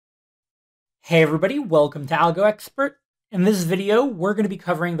Hey everybody, welcome to AlgoExpert. In this video, we're going to be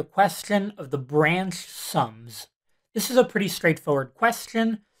covering the question of the branch sums. This is a pretty straightforward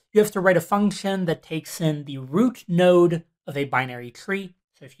question. You have to write a function that takes in the root node of a binary tree.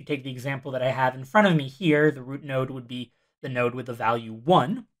 So if you take the example that I have in front of me here, the root node would be the node with the value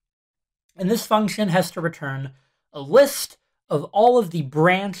 1. And this function has to return a list of all of the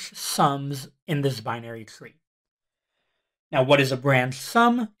branch sums in this binary tree. Now, what is a branch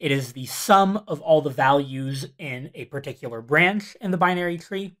sum? It is the sum of all the values in a particular branch in the binary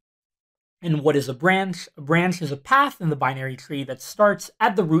tree. And what is a branch? A branch is a path in the binary tree that starts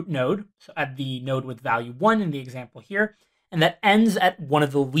at the root node, so at the node with value 1 in the example here, and that ends at one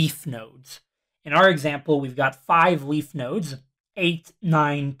of the leaf nodes. In our example, we've got 5 leaf nodes, 8,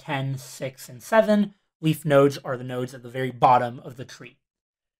 9, 10, 6, and 7. Leaf nodes are the nodes at the very bottom of the tree.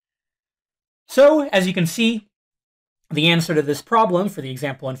 So, as you can see, the answer to this problem for the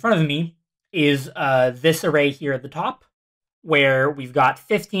example in front of me is this array here at the top, where we've got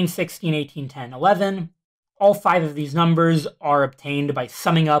 15, 16, 18, 10, 11. All 5 of these numbers are obtained by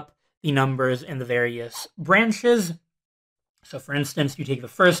summing up the numbers in the various branches. So for instance, you take the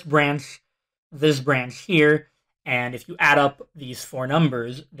first branch, this branch here, and if you add up these 4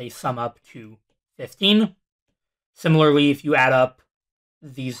 numbers, they sum up to 15. Similarly, if you add up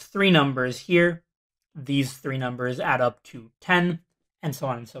these 3 numbers here, these 3 numbers add up to 10, and so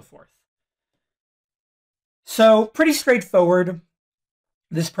on and so forth. So, pretty straightforward.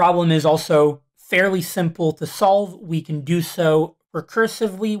 This problem is also fairly simple to solve. We can do so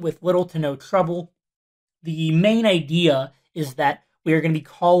recursively with little to no trouble. The main idea is that we are going to be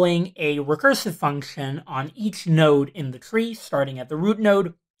calling a recursive function on each node in the tree, starting at the root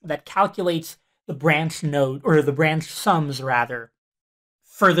node, that calculates the branch node, or the branch sums rather,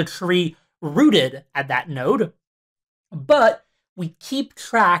 for the tree rooted at that node, but we keep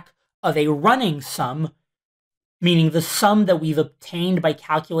track of a running sum, meaning the sum that we've obtained by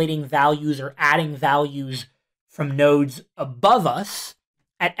calculating values or adding values from nodes above us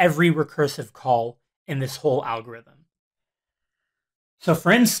at every recursive call in this whole algorithm. So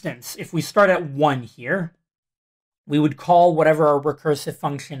for instance, if we start at 1 here, we would call whatever our recursive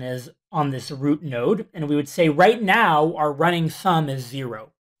function is on this root node, and we would say right now our running sum is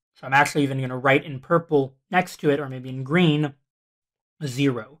 0. So I'm actually even going to write in purple next to it, or maybe in green,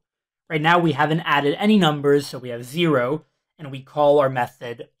 0. Right now we haven't added any numbers, so we have 0, and we call our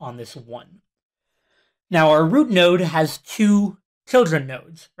method on this 1. Now our root node has 2 children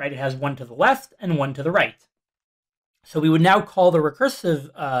nodes, right? It has one to the left and one to the right. So we would now call the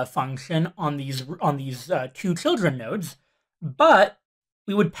recursive function on these 2 children nodes, but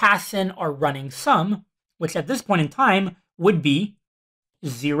we would pass in our running sum, which at this point in time would be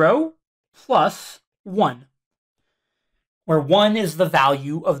 0 plus 1, where 1 is the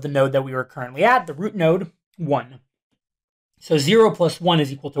value of the node that we were currently at, the root node, 1. So 0 plus 1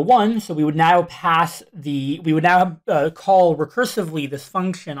 is equal to 1, so we would now call recursively this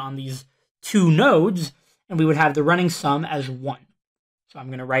function on these 2 nodes, and we would have the running sum as 1. So I'm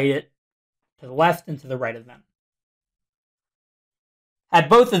going to write it to the left and to the right of them. At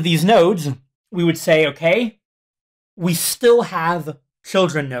both of these nodes, we would say, okay, we still have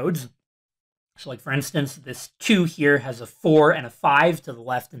children nodes. So like for instance, this 2 here has a 4 and a 5 to the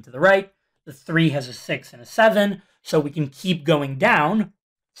left and to the right. The 3 has a 6 and a 7. So we can keep going down.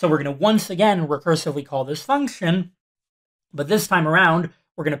 So we're going to once again recursively call this function. But this time around,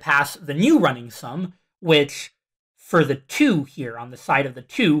 we're going to pass the new running sum, which for the 2 here on the side of the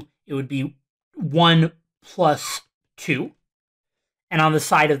 2, it would be 1 plus 2. And on the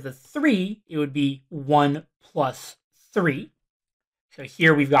side of the 3, it would be 1 plus 3. So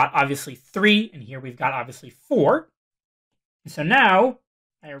here we've got obviously 3, and here we've got obviously 4. And so now,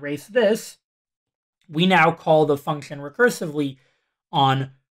 I erase this, we now call the function recursively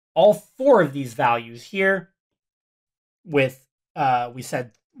on all 4 of these values here with, we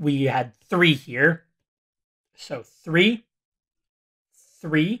said we had 3 here. So 3,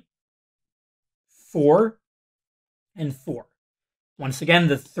 3, 4, and 4. Once again,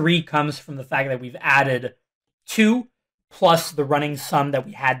 the 3 comes from the fact that we've added 2 plus the running sum that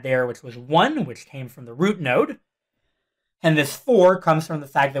we had there, which was 1, which came from the root node. And this 4 comes from the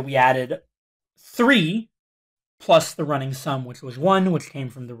fact that we added 3 plus the running sum, which was 1, which came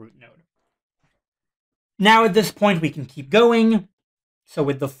from the root node. Now at this point, we can keep going. So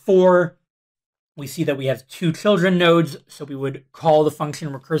with the 4, we see that we have 2 children nodes, so we would call the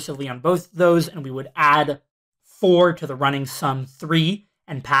function recursively on both of those, and we would add 4 to the running sum 3,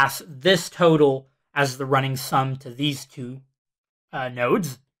 and pass this total as the running sum to these 2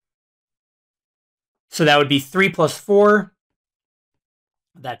 nodes. So that would be 3 plus 4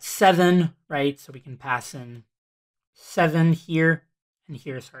 That's 7, right? So we can pass in 7 here. And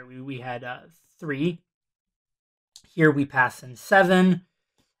here, sorry, we had 3. Here we pass in 7.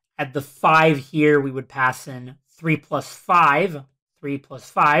 At the 5 here, we would pass in 3 plus 5. 3 plus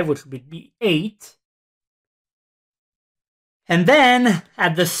 5, which would be 8. And then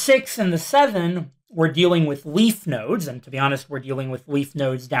at the 6 and the 7, we're dealing with leaf nodes. And to be honest, we're dealing with leaf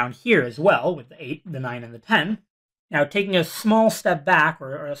nodes down here as well, with the 8, the 9, and the 10. Now, taking a small step back,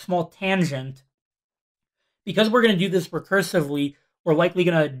 or a small tangent, because we're going to do this recursively, we're likely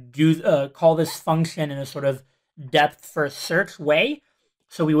going to call this function in a sort of depth-first search way.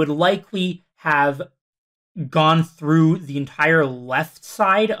 So we would likely have gone through the entire left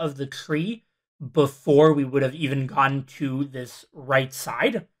side of the tree before we would have even gone to this right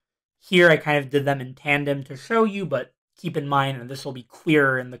side. Here I kind of did them in tandem to show you, but keep in mind, and this will be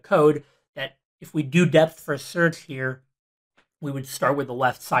clearer in the code, that if we do depth first search here, we would start with the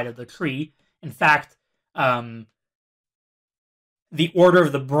left side of the tree. In fact, the order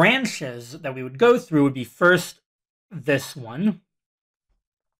of the branches that we would go through would be first this one,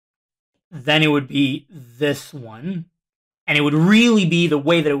 then it would be this one, and it would really be, the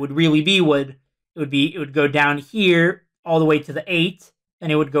way that it would really be it would go down here all the way to the 8, then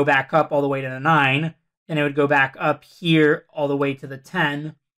it would go back up all the way to the 9, then it would go back up here all the way to the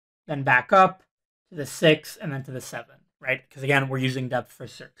 10, then back up to the 6, and then to the 7, right? Because again, we're using depth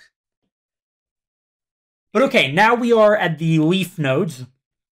first search. But okay, now we are at the leaf nodes.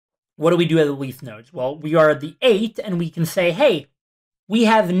 What do we do at the leaf nodes? Well, we are at the 8, and we can say, hey, we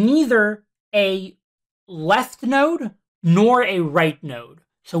have neither a left node nor a right node.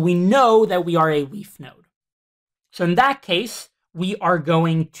 So we know that we are a leaf node. So in that case, we are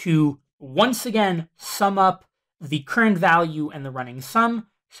going to once again sum up the current value and the running sum.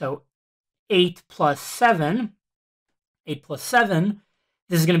 So 8 plus 7,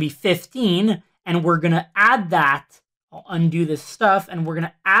 this is going to be 15, and we're going to add that, I'll undo this stuff, and we're going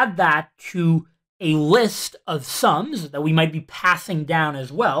to add that to a list of sums that we might be passing down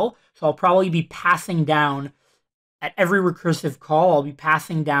as well. So I'll probably be passing down, at every recursive call, I'll be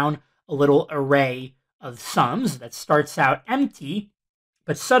passing down a little array of sums that starts out empty,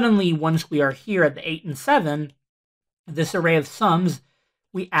 but suddenly once we are here at the 8 and 7, this array of sums,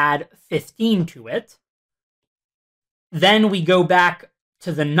 we add 15 to it. Then we go back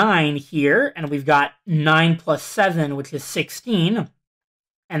to the 9 here, and we've got 9 plus 7, which is 16,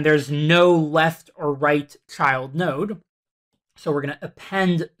 and there's no left or right child node. So we're going to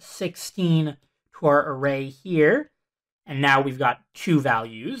append 16 to our array here, and now we've got 2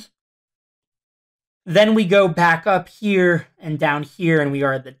 values. Then we go back up here and down here, and we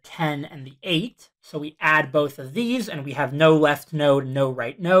are at the 10 and the 8. So we add both of these, and we have no left node, no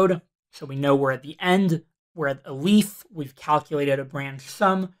right node. So we know we're at the end. We're at a leaf. We've calculated a branch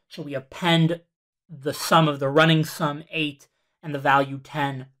sum. So we append the sum of the running sum, 8, and the value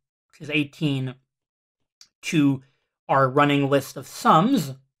 10, which is 18, to our running list of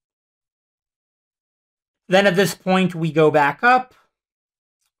sums. Then at this point, we go back up.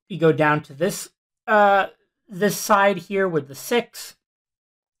 We go down to this side here with the 6.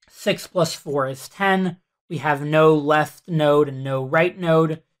 6 plus 4 is 10. We have no left node and no right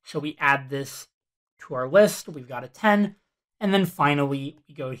node, so we add this to our list. We've got a 10. And then finally,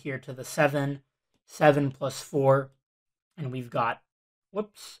 we go here to the 7. 7 plus 4, and we've got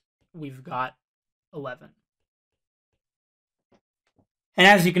 11. And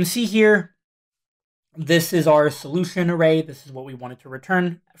as you can see here, this is our solution array. This is what we wanted to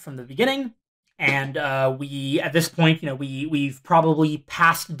return from the beginning. And at this point, we've probably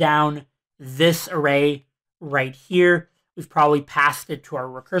passed down this array right here. We've probably passed it to our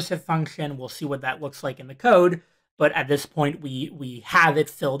recursive function. We'll see what that looks like in the code. But at this point, we have it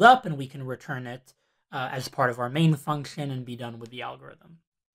filled up, and we can return it as part of our main function and be done with the algorithm.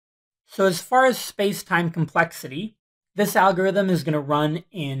 So as far as space-time complexity, this algorithm is going to run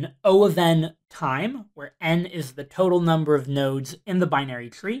in O of n time, where n is the total number of nodes in the binary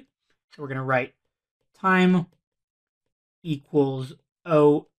tree. So we're going to write time equals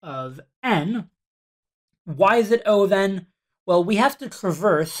O of n. Why is it O of n? Well, we have to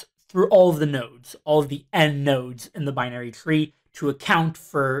traverse through all of the nodes, all of the n nodes in the binary tree, to account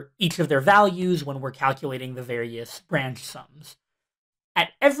for each of their values when we're calculating the various branch sums.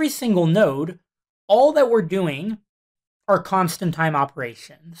 At every single node, all that we're doing are constant time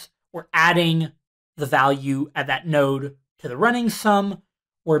operations. We're adding the value at that node to the running sum.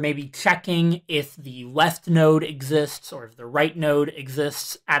 We're maybe checking if the left node exists or if the right node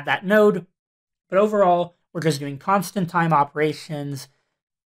exists at that node. But overall, we're just doing constant time operations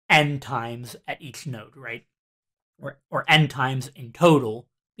n times at each node, right? or n times in total,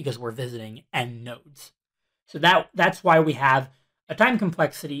 because we're visiting n nodes. So that's why we have a time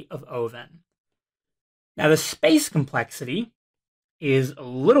complexity of O of n. Now the space complexity is a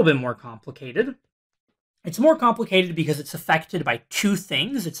little bit more complicated. It's more complicated because it's affected by two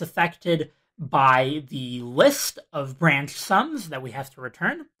things. It's affected by the list of branch sums that we have to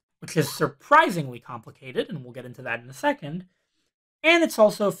return, which is surprisingly complicated, and we'll get into that in a second. And it's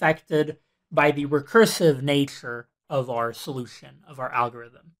also affected by the recursive nature of our solution, of our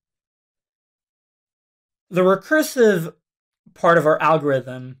algorithm. The recursive part of our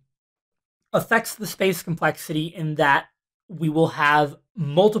algorithm affects the space complexity in that we will have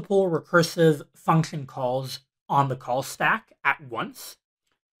multiple recursive function calls on the call stack at once.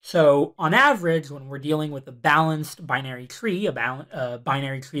 So on average, when we're dealing with a balanced binary tree, a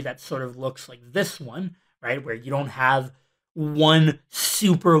binary tree that sort of looks like this one, right, where you don't have one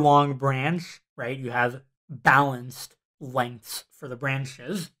super long branch, right, you have balanced lengths for the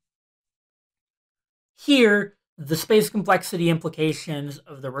branches. Here, the space complexity implications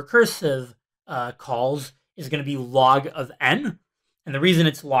of the recursive calls is going to be log of n. And the reason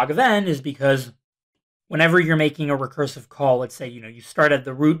it's log of n is because whenever you're making a recursive call, let's say, you start at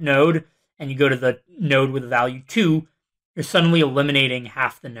the root node and you go to the node with the value 2, you're suddenly eliminating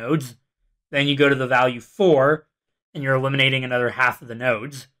half the nodes. Then you go to the value 4 and you're eliminating another half of the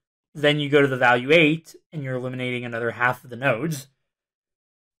nodes. Then you go to the value 8 and you're eliminating another half of the nodes.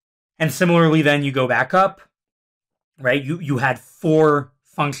 And similarly, then you go back up, right? You had 4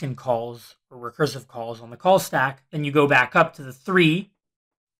 function calls or recursive calls on the call stack. Then you go back up to the 3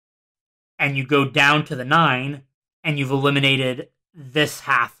 and you go down to the 9 and you've eliminated this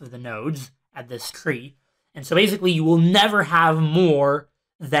half of the nodes at this tree. And so basically you will never have more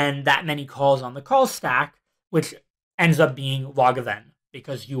than that many calls on the call stack, which ends up being log of n,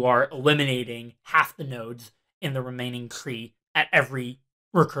 because you are eliminating half the nodes in the remaining tree at every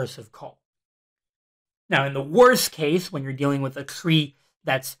recursive call. Now, in the worst case, when you're dealing with a tree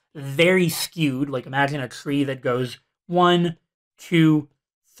that's very skewed, like imagine a tree that goes 1, 2,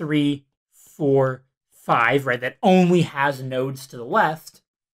 3, 4, 5, right, that only has nodes to the left,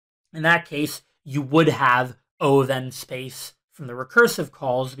 in that case, you would have O of n space from the recursive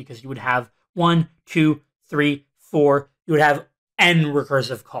calls, because you would have 1, 2, 3, 4, you would have n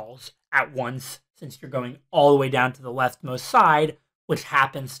recursive calls at once, since you're going all the way down to the leftmost side, which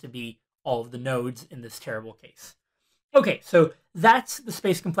happens to be all of the nodes in this terrible case. Okay, so that's the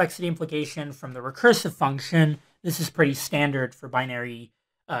space complexity implication from the recursive function. This is pretty standard for binary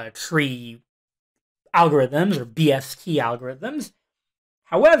tree algorithms or BST algorithms.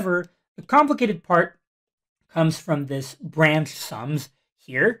 However, the complicated part comes from this branch sums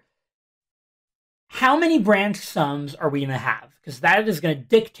here. How many branch sums are we going to have? Because that is going to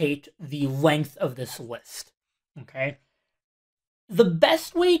dictate the length of this list. Okay. The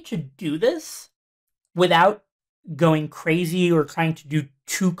best way to do this without going crazy or trying to do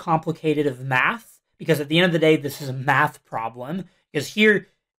too complicated of math, because at the end of the day, this is a math problem, because here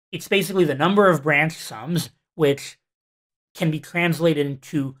it's basically the number of branch sums, which can be translated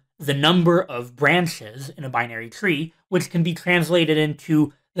into the number of branches in a binary tree, which can be translated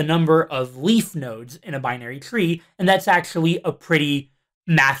into the number of leaf nodes in a binary tree, and that's actually a pretty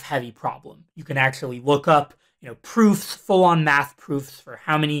math-heavy problem. You can actually look up, proofs, full-on math proofs for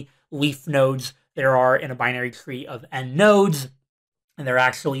how many leaf nodes there are in a binary tree of n nodes, and there are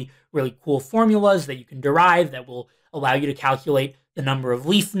actually really cool formulas that you can derive that will allow you to calculate the number of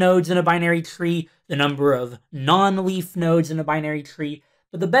leaf nodes in a binary tree, the number of non-leaf nodes in a binary tree.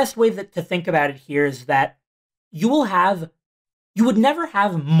 But the best way to think about it here is that you would never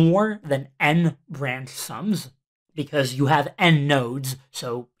have more than n branch sums, because you have n nodes,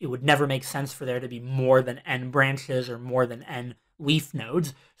 so it would never make sense for there to be more than n branches or more than n leaf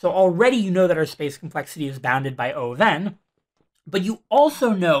nodes. So already you know that our space complexity is bounded by O of n, but you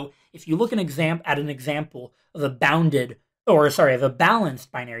also know, if you look at an example of a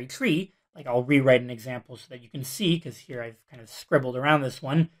balanced binary tree, like I'll rewrite an example so that you can see, because here I've kind of scribbled around this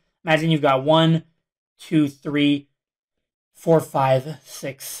one. Imagine you've got 1, 2, 3, 4, 5,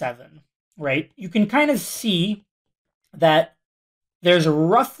 6, 7, right? You can kind of see that there's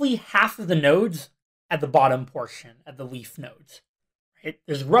roughly half of the nodes at the bottom portion, at the leaf nodes, right?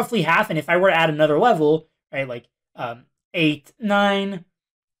 There's roughly half, and if I were to add another level, right, like 8, 9,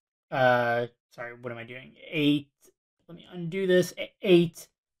 sorry, what am I doing? 8, let me undo this, 8,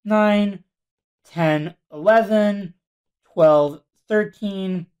 9, 10, 11, 12,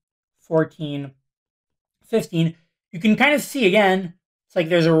 13, 14, 15, you can kind of see again, it's like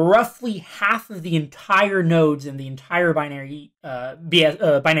there's roughly half of the entire nodes in the entire binary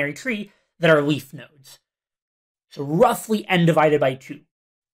binary tree that are leaf nodes. So roughly n divided by 2.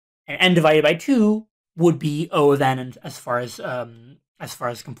 And n divided by 2 would be O of n as far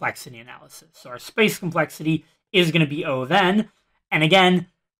as complexity analysis. So our space complexity is going to be O of n. And again,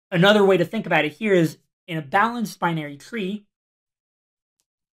 another way to think about it here is in a balanced binary tree,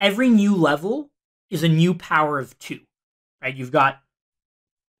 every new level is a new power of 2, right? You've got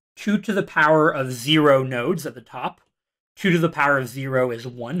 2 to the power of 0 nodes at the top. 2 to the power of 0 is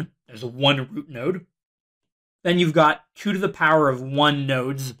 1. There's a 1 root node. Then you've got 2 to the power of 1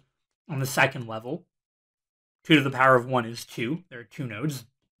 nodes on the second level. 2 to the power of 1 is 2. There are 2 nodes.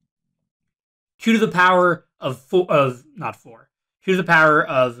 2 to the power of 2 to the power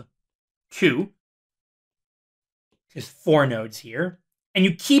of 2 is 4 nodes here. And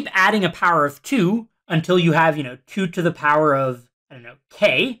you keep adding a power of 2 until you have, 2 to the power of,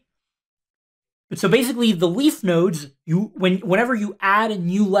 k. But so basically the leaf nodes, whenever you add a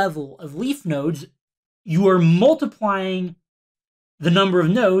new level of leaf nodes, you are multiplying the number of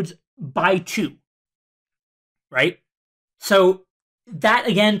nodes by 2, right? So that,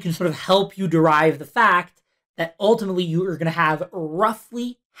 again, can sort of help you derive the fact that ultimately you are going to have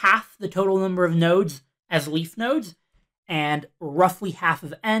roughly half the total number of nodes as leaf nodes, and roughly half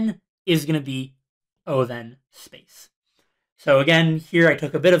of n is going to be O of n space. So again, here I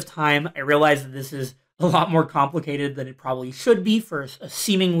took a bit of time. I realized that this is a lot more complicated than it probably should be for a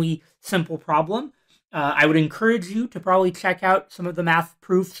seemingly simple problem. I would encourage you to probably check out some of the math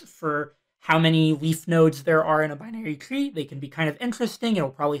proofs for how many leaf nodes there are in a binary tree. They can be kind of interesting. It'll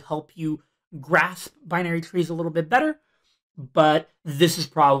probably help you grasp binary trees a little bit better. But this is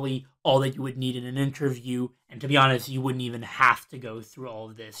probably all that you would need in an interview. And to be honest, you wouldn't even have to go through all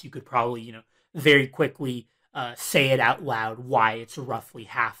of this. You could probably, very quickly say it out loud why it's roughly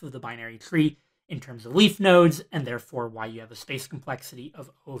half of the binary tree in terms of leaf nodes, and therefore why you have a space complexity of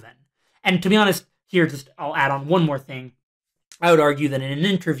O of n. And to be honest, here, I'll add on one more thing. I would argue that in an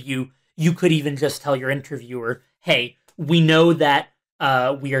interview, you could even just tell your interviewer, hey, we know that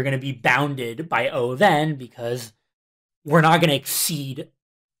we are going to be bounded by O of n because we're not going to exceed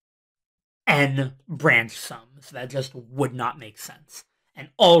n branch sums. That just would not make sense. And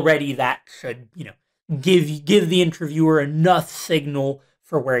already that should, give the interviewer enough signal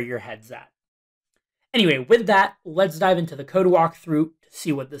for where your head's at. Anyway, with that, let's dive into the code walkthrough to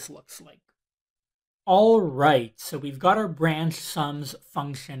see what this looks like. All right, so we've got our branch sums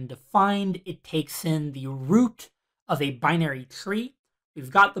function defined. It takes in the root of a binary tree.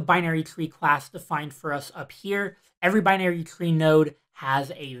 We've got the binary tree class defined for us up here. Every binary tree node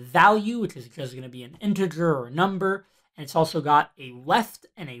has a value, which is just going to be an integer or a number. And it's also got a left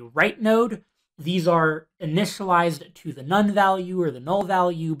and a right node. These are initialized to the none value or the null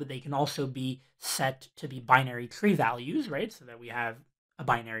value, but they can also be set to be binary tree values, right? So that we have a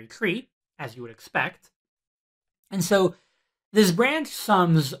binary tree, as you would expect. And so this branch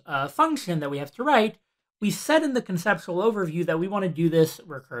sums function that we have to write, we said in the conceptual overview that we want to do this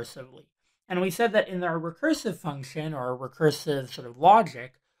recursively. And we said that in our recursive function, or our recursive sort of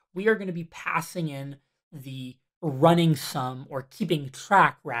logic, we are going to be passing in the running sum, or keeping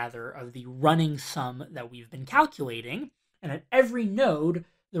track, rather, of the running sum that we've been calculating. And at every node,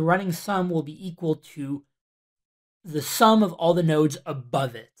 the running sum will be equal to the sum of all the nodes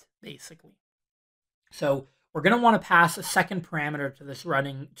above it, basically. So we're going to want to pass a second parameter to this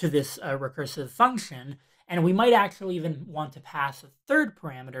recursive function, and we might actually even want to pass a third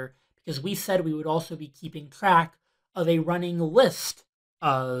parameter because we said we would also be keeping track of a running list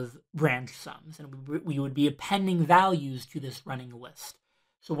of branch sums, and we would be appending values to this running list.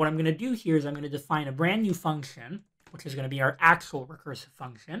 So what I'm going to do here is I'm going to define a brand new function, which is going to be our actual recursive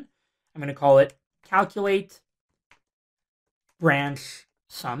function. I'm going to call it calculate branch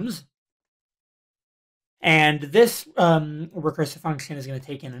sums. And this recursive function is going to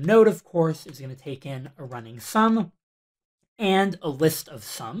take in a node, of course. It's going to take in a running sum and a list of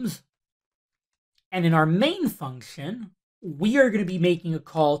sums. And in our main function, we are going to be making a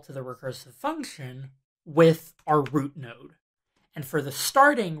call to the recursive function with our root node. And for the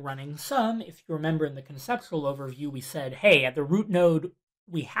starting running sum, if you remember in the conceptual overview, we said, hey, at the root node,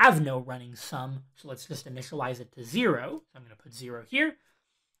 we have no running sum, so let's just initialize it to 0. So I'm going to put 0 here.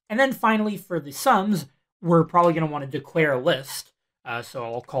 And then finally, for the sums, we're probably going to want to declare a list. So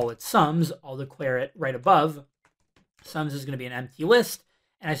I'll call it sums. I'll declare it right above. Sums is going to be an empty list.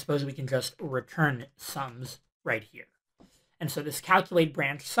 And I suppose we can just return sums right here. And so this calculate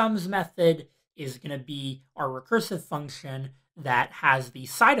branch sums method is going to be our recursive function that has the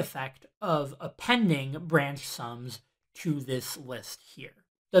side effect of appending branch sums to this list here.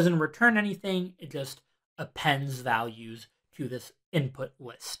 Doesn't return anything, it just appends values to this input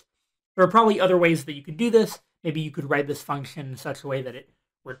list. There are probably other ways that you could do this. Maybe you could write this function in such a way that it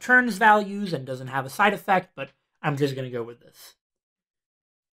returns values and doesn't have a side effect, but I'm just going to go with this.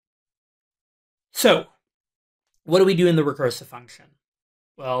 So, what do we do in the recursive function?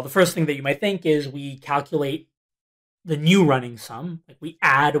 Well, the first thing that you might think is we calculate the new running sum. Like we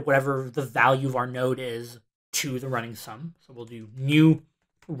add whatever the value of our node is to the running sum. So we'll do new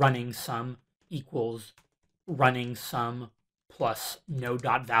running sum equals running sum plus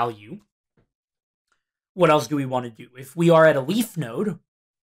node.value. What else do we want to do? If we are at a leaf node,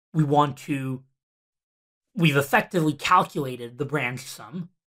 we've effectively calculated the branch sum,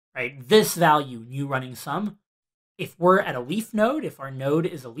 right? This value, new running sum, if we're at a leaf node, if our node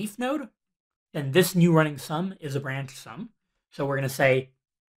is a leaf node, then this new running sum is a branch sum. So we're going to say,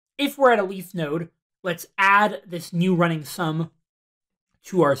 if we're at a leaf node, let's add this new running sum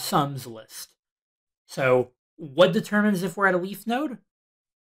to our sums list. So what determines if we're at a leaf node?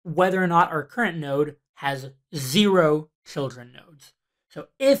 Whether or not our current node has 0 children nodes. So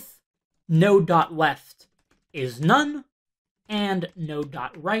if node.left is none and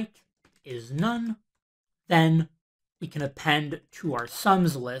node.right is none, then we can append to our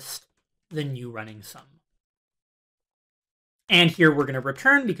sums list the new running sum. And here we're going to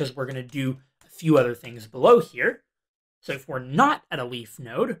return because we're going to do a few other things below here. So if we're not at a leaf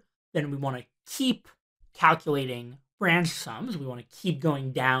node, then we want to keep calculating branch sums. We want to keep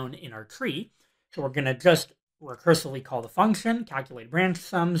going down in our tree. So we're going to just recursively call the function, calculate branch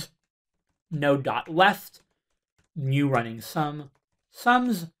sums, node.left, new running sum,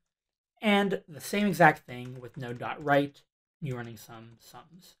 sums, and the same exact thing with node.right, new running sum,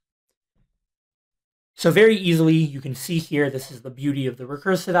 sums. So very easily, you can see here, this is the beauty of the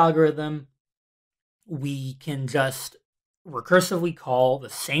recursive algorithm. We can just recursively call the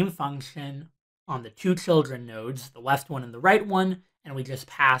same function on the 2 children nodes, the left one and the right one, and we just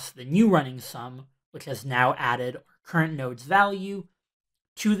pass the new running sum, which has now added our current node's value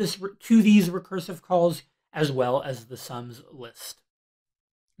to these recursive calls, as well as the sums list.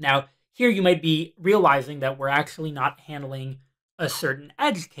 Now, here you might be realizing that we're actually not handling a certain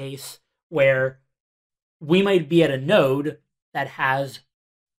edge case where we might be at a node that has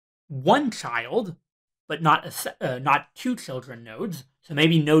 1 child, but not 2 children nodes. So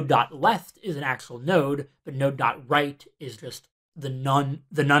maybe node.left is an actual node, but node.right is just the none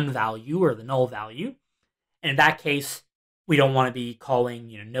value or the null value. And in that case, we don't want to be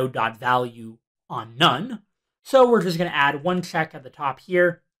calling node.value on none. So we're just going to add one check at the top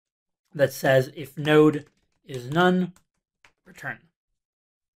here that says if node is none, return.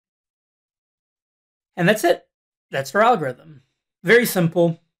 And that's it. That's our algorithm. Very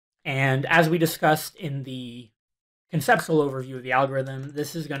simple. And as we discussed in the conceptual overview of the algorithm,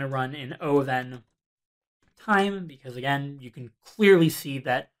 this is going to run in O of n time because, again, you can clearly see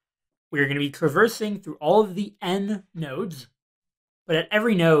that we're going to be traversing through all of the n nodes, but at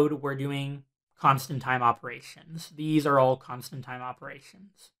every node, we're doing constant time operations. These are all constant time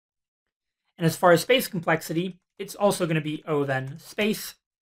operations. And as far as space complexity, it's also going to be O of n space,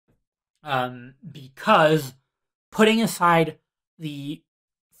 because putting aside the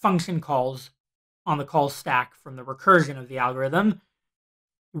function calls on the call stack from the recursion of the algorithm,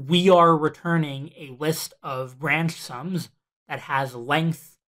 we are returning a list of branch sums that has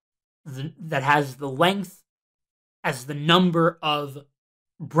length, that has the length as the number of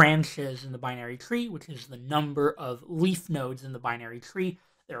branches in the binary tree, which is the number of leaf nodes in the binary tree.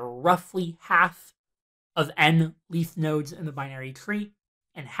 There are roughly half of n leaf nodes in the binary tree,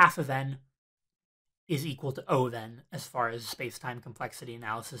 and half of n is equal to O of n as far as space-time complexity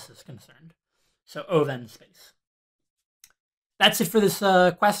analysis is concerned. So O of n space. That's it for this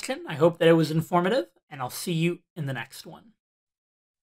question. I hope that it was informative, and I'll see you in the next one.